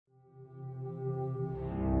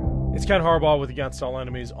It's Ken Harbaugh with Against All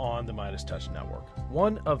Enemies on the MeidasTouch Network.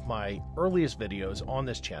 One of my earliest videos on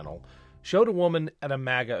this channel showed a woman at a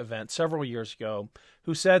MAGA event several years ago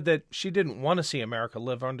who said that she didn't want to see America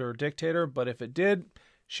live under a dictator, but if it did,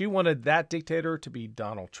 she wanted that dictator to be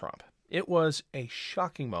Donald Trump. It was a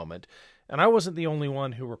shocking moment, and I wasn't the only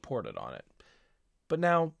one who reported on it. But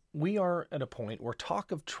now we are at a point where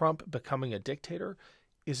talk of Trump becoming a dictator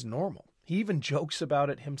is normal. He even jokes about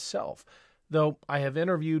it himself. Though I have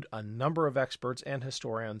interviewed a number of experts and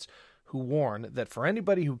historians who warn that for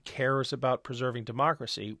anybody who cares about preserving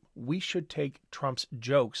democracy, we should take Trump's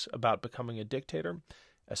jokes about becoming a dictator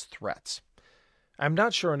as threats. I'm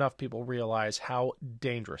not sure enough people realize how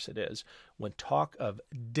dangerous it is when talk of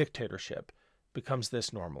dictatorship becomes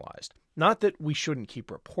this normalized. Not that we shouldn't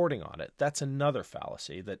keep reporting on it. That's another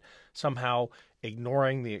fallacy, that somehow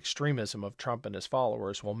ignoring the extremism of Trump and his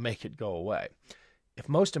followers will make it go away. If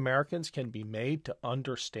most Americans can be made to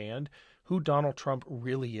understand who Donald Trump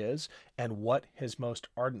really is and what his most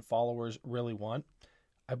ardent followers really want,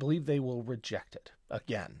 I believe they will reject it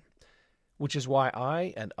again, which is why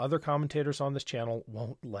I and other commentators on this channel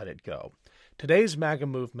won't let it go. Today's MAGA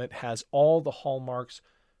movement has all the hallmarks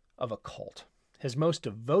of a cult. His most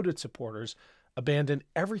devoted supporters abandon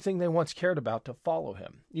everything they once cared about to follow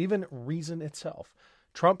him, even reason itself.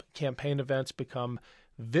 Trump campaign events become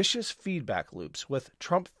vicious feedback loops, with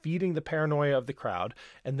Trump feeding the paranoia of the crowd,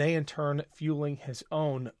 and they in turn fueling his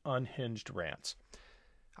own unhinged rants.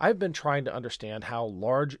 I've been trying to understand how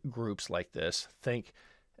large groups like this think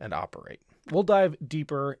and operate. We'll dive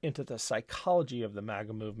deeper into the psychology of the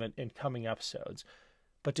MAGA movement in coming episodes.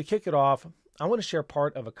 But to kick it off, I want to share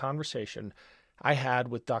part of a conversation I had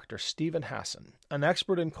with Dr. Stephen Hassan, an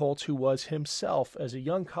expert in cults who was himself, as a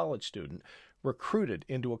young college student, recruited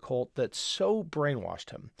into a cult that so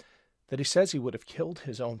brainwashed him that he says he would have killed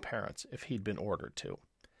his own parents if he'd been ordered to.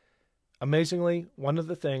 Amazingly, one of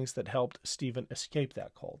the things that helped Stephen escape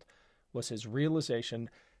that cult was his realization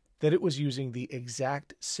that it was using the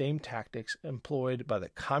exact same tactics employed by the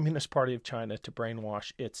Communist Party of China to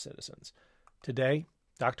brainwash its citizens. Today,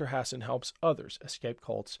 Dr. Hassan helps others escape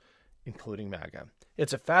cults, including MAGA.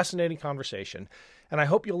 It's a fascinating conversation, and I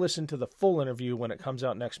hope you'll listen to the full interview when it comes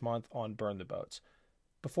out next month on Burn the Boats.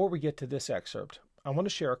 Before we get to this excerpt, I want to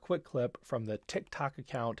share a quick clip from the TikTok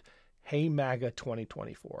account Hey MAGA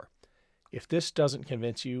 2024. If this doesn't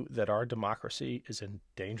convince you that our democracy is in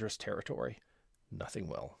dangerous territory, nothing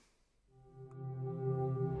will.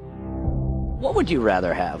 What would you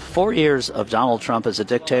rather have, 4 years of Donald Trump as a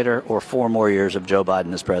dictator or 4 more years of Joe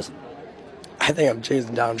Biden as president? I think I'm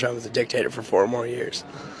choosing Donald Trump as a dictator for 4 more years.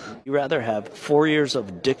 You rather have 4 years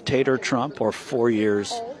of dictator Trump or 4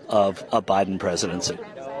 years of a Biden presidency?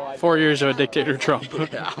 4 years of a dictator Trump.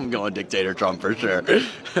 Yeah, I'm going dictator Trump for sure. Would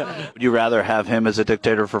you rather have him as a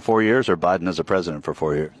dictator for 4 years or Biden as a president for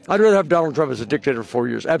 4 years? I'd rather have Donald Trump as a dictator for 4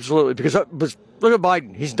 years, absolutely. Because look at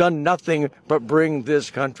Biden. He's done nothing but bring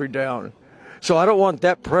this country down. So I don't want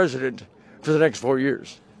that president for the next 4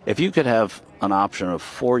 years. If you could have an option of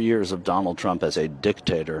 4 years of Donald Trump as a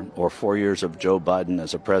dictator or 4 years of Joe Biden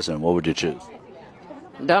as a president, what would you choose?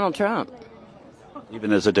 Donald Trump.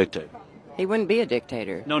 Even as a dictator? He wouldn't be a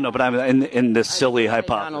dictator. No, but I'm in this silly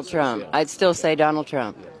hypothesis. Donald Trump. I'd still say Donald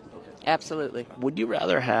Trump. Absolutely. Would you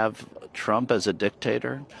rather have Trump as a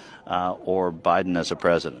dictator or Biden as a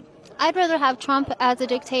president? I'd rather have Trump as a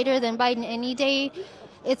dictator than Biden any day.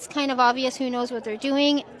 It's kind of obvious who knows what they're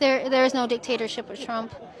doing. There is no dictatorship with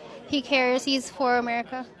Trump. He cares. He's for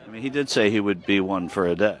America. I mean, he did say he would be one for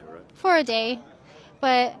a day, right? For a day.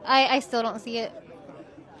 But I still don't see it.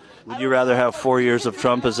 Would you rather have 4 years of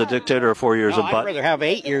Trump as a dictator or 4 years of Biden? I'd rather have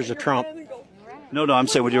 8 years of Trump. No, I'm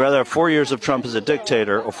saying, would you rather have 4 years of Trump as a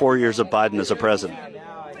dictator or 4 years of Biden as a president?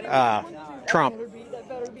 Trump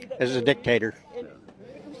as a dictator.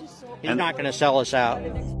 He's not going to sell us out.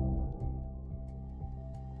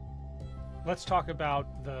 Let's talk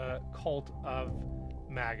about the cult of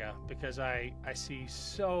MAGA, because I see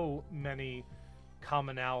so many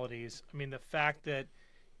commonalities. I mean, the fact that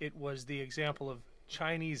it was the example of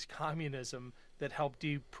Chinese communism that helped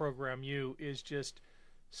deprogram you is just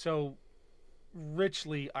so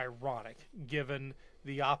richly ironic, given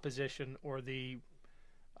the opposition or the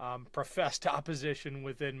professed opposition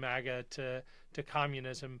within MAGA to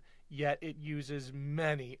communism, yet it uses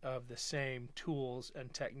many of the same tools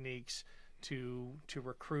and techniques to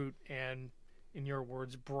recruit and, in your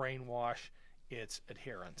words, brainwash its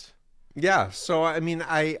adherents. Yeah, so I mean,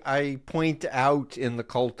 I point out in the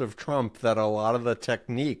cult of Trump that a lot of the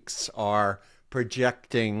techniques are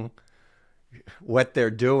projecting what they're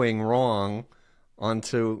doing wrong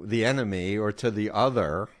onto the enemy or to the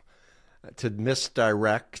other. to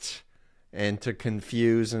misdirect, and to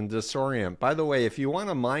confuse and disorient. By the way, if you want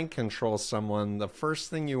to mind control someone, the first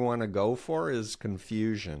thing you want to go for is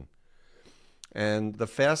confusion. And the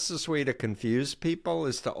fastest way to confuse people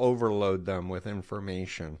is to overload them with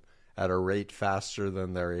information at a rate faster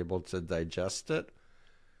than they're able to digest it.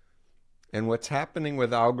 And what's happening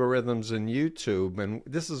with algorithms in YouTube, and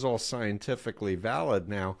this is all scientifically valid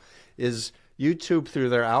now, is YouTube, through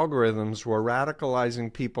their algorithms, were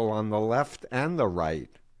radicalizing people on the left and the right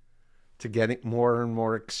to getting more and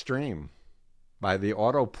more extreme by the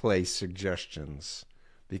autoplay suggestions,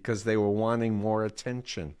 because they were wanting more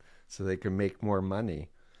attention so they could make more money.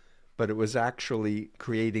 But it was actually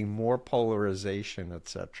creating more polarization,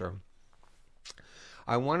 etc.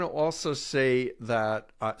 I want to also say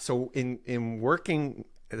that, so in working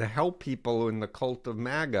to help people in the cult of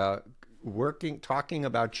MAGA, talking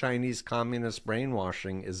about Chinese communist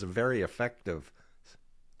brainwashing is a very effective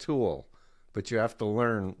tool. But you have to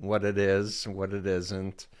learn what it is and what it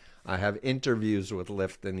isn't. I have interviews with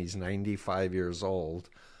Lifton. He's 95 years old,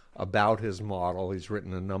 about his model. He's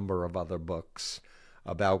written a number of other books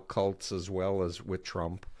about cults as well as with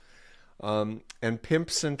Trump. And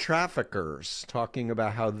pimps and traffickers, talking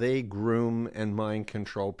about how they groom and mind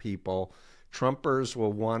control people. Trumpers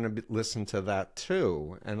will want to listen to that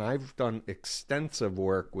too. And I've done extensive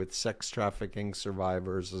work with sex trafficking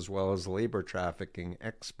survivors as well as labor trafficking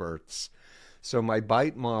experts. So my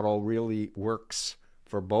bite model really works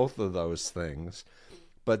for both of those things.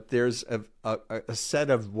 But there's a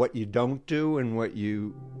set of what you don't do and what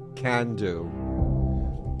you can do.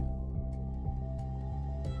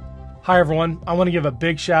 Hi, everyone. I want to give a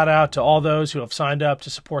big shout out to all those who have signed up to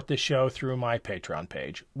support this show through my Patreon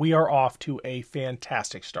page. We are off to a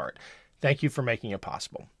fantastic start. Thank you for making it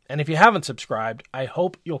possible. And if you haven't subscribed, I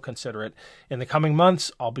hope you'll consider it. In the coming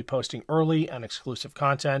months, I'll be posting early and exclusive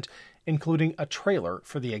content, including a trailer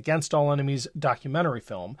for the Against All Enemies documentary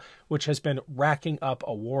film, which has been racking up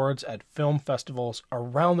awards at film festivals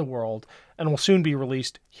around the world and will soon be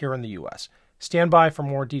released here in the US. Stand by for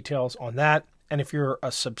more details on that. And if you're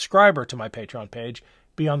a subscriber to my Patreon page,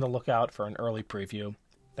 be on the lookout for an early preview.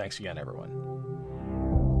 Thanks again, everyone.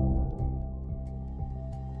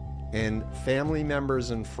 And family members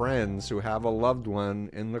and friends who have a loved one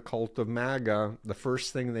in the cult of MAGA, the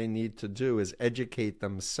first thing they need to do is educate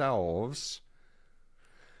themselves.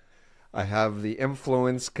 I have the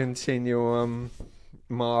influence continuum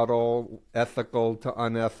model, ethical to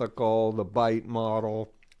unethical, the bite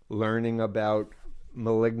model, learning about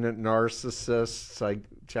malignant narcissists.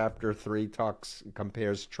 Chapter 3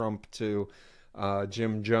 compares Trump to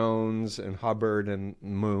Jim Jones and Hubbard and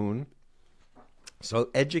Moon. So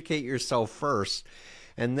educate yourself first,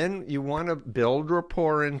 and then you want to build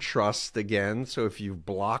rapport and trust again. So if you've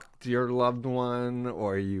blocked your loved one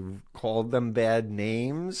or you've called them bad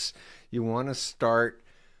names, you want to start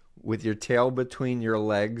with your tail between your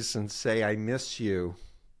legs and say, I miss you.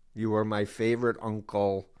 You were my favorite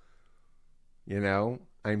uncle. You know,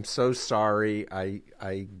 I'm so sorry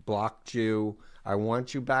I blocked you. I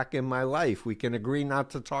want you back in my life. We can agree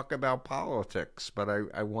not to talk about politics, but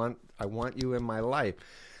I want you in my life.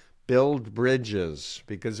 Build bridges,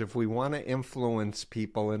 because if we want to influence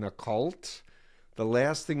people in a cult, the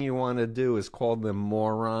last thing you want to do is call them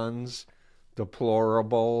morons,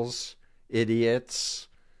 deplorables, idiots,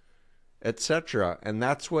 etc. And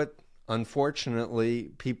that's what,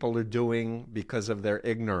 unfortunately, people are doing because of their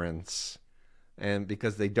ignorance. And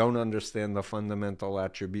because they don't understand the fundamental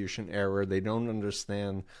attribution error, they don't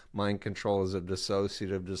understand mind control as a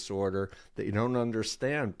dissociative disorder, they don't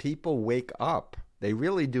understand. People wake up. They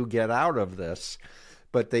really do get out of this,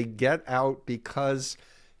 but they get out because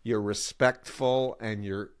you're respectful and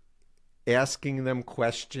you're asking them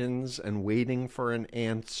questions and waiting for an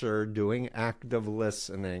answer, doing active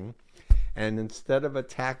listening. And instead of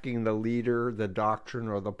attacking the leader, the doctrine,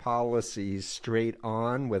 or the policies straight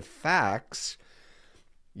on with facts,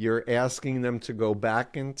 you're asking them to go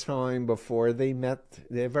back in time before they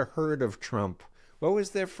ever heard of Trump. What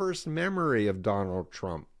was their first memory of Donald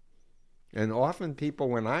Trump? And often people,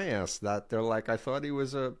 when I ask that, they're like, I thought he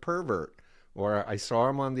was a pervert. Or I saw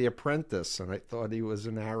him on The Apprentice and I thought he was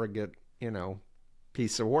an arrogant,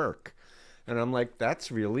 piece of work. And I'm like,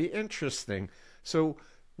 that's really interesting. So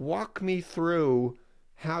walk me through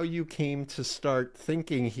how you came to start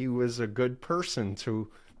thinking he was a good person to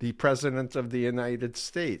be president of the United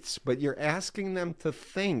States. But you're asking them to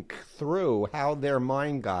think through how their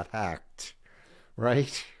mind got hacked,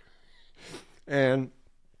 right? And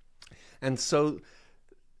so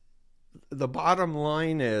the bottom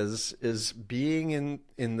line is being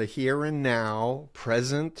in the here and now,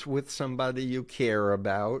 present with somebody you care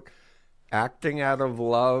about, acting out of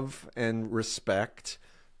love and respect,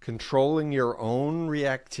 controlling your own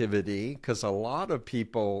reactivity, because a lot of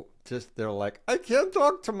people just, they're like, I can't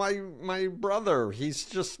talk to my brother. He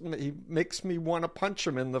makes me want to punch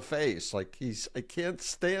him in the face. Like I can't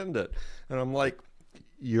stand it. And I'm like,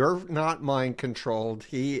 you're not mind controlled.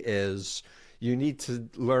 He is. You need to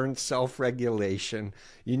learn self-regulation.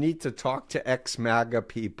 You need to talk to ex-MAGA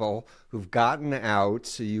people who've gotten out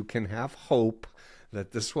so you can have hope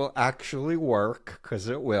that this will actually work, because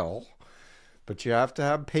it will. But you have to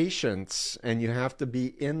have patience, and you have to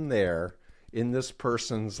be in there in this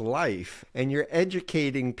person's life. And you're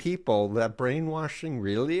educating people that brainwashing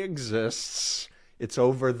really exists. It's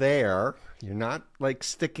over there. You're not like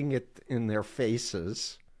sticking it in their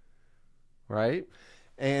faces, right?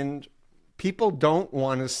 And people don't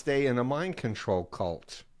want to stay in a mind control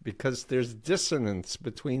cult because there's dissonance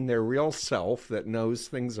between their real self that knows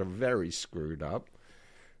things are very screwed up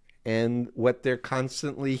and what they're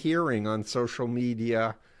constantly hearing on social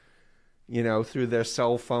media, you know, through their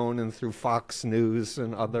cell phone and through Fox News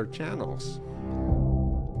and other channels.